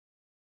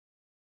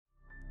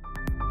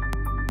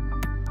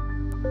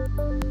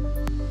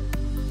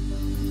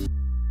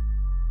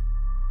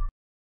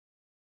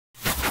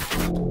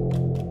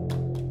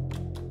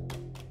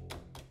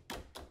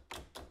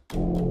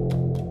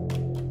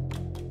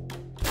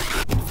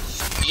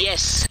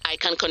Yes, I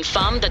can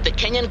confirm that the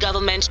Kenyan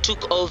government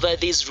took over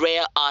these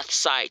rare earth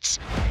sites.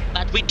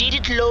 But we did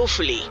it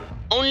lawfully,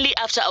 only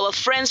after our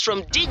friends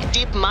from Dig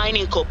Deep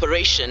Mining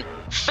Corporation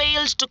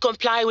failed to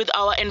comply with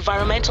our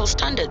environmental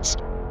standards.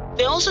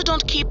 They also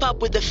don't keep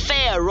up with the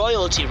fair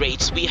royalty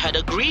rates we had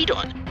agreed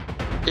on.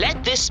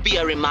 Let this be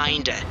a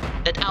reminder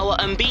that our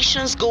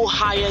ambitions go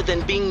higher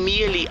than being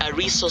merely a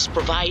resource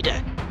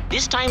provider.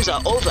 These times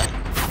are over.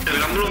 El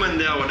gran volumen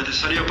de agua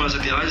necesario para las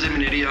actividades de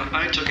minería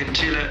ha hecho que en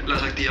Chile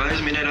las actividades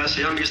mineras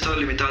se hayan visto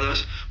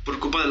limitadas por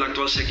culpa de la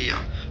actual sequía.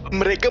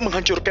 Mereka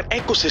menghancurkan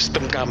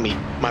ekosistem kami,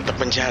 mata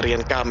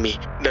pencaharian kami,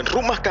 dan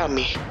rumah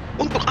kami.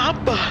 Untuk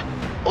apa?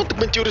 Untuk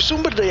mencuri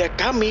sumber daya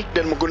kami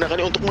dan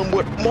menggunakannya untuk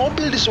membuat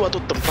mobil di suatu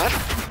tempat?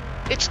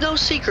 It's no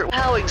secret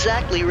how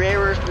exactly rare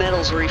earth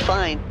metals are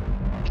refined.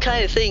 The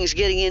kind of things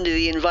getting into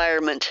the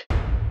environment.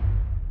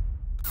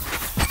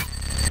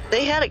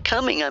 They had it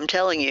coming, I'm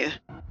telling you.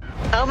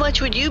 How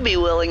much would you be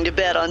willing to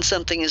bet on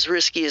something as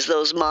risky as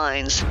those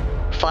mines?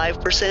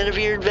 5% of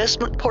your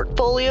investment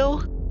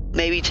portfolio?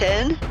 Maybe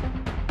 10?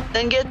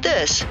 Then get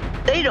this,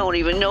 they don't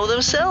even know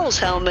themselves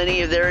how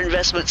many of their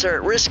investments are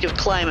at risk of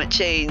climate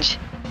change.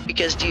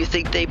 Because do you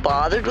think they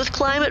bothered with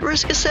climate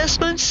risk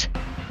assessments?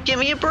 Give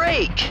me a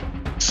break.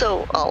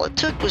 So all it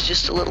took was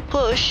just a little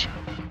push.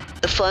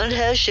 The fund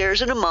has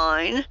shares in a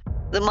mine.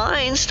 The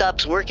mine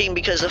stops working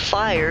because of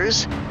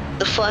fires.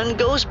 The fund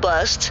goes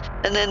bust,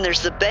 and then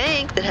there's the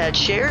bank that had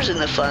shares in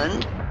the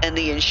fund, and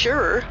the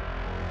insurer.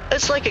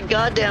 It's like a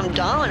goddamn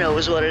domino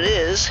is what it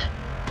is.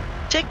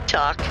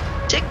 Tick-tock,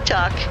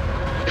 tick-tock.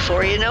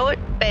 Before you know it,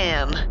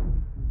 bam.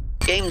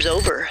 Game's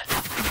over.